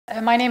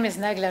My name is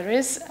Nagla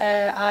Rizk.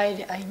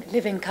 I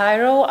live in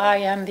Cairo. I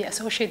am the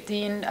Associate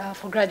Dean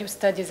for Graduate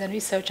Studies and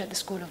Research at the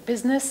School of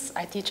Business.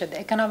 I teach at the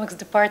Economics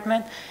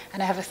Department,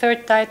 and I have a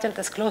third title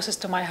that's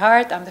closest to my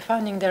heart. I'm the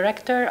founding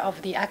director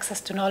of the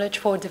Access to Knowledge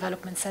for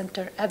Development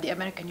Center at the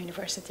American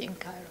University in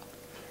Cairo.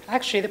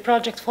 Actually, the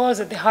project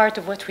falls at the heart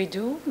of what we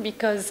do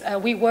because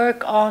we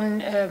work on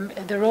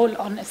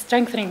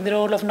strengthening the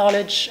role of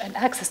knowledge and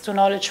access to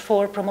knowledge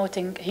for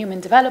promoting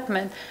human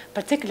development,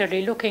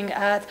 particularly looking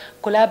at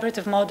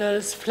collaborative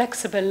models,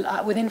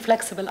 within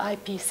flexible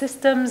IP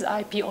systems,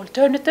 IP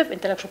alternative,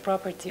 intellectual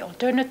property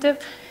alternative,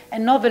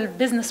 and novel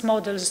business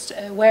models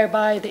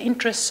whereby the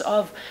interests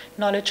of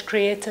knowledge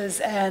creators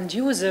and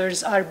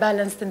users are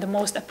balanced in the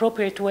most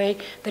appropriate way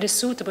that is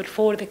suitable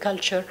for the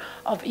culture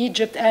of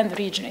Egypt and the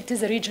region. It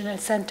is a regional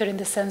center in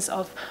the sense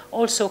of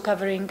also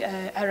covering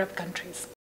Arab countries.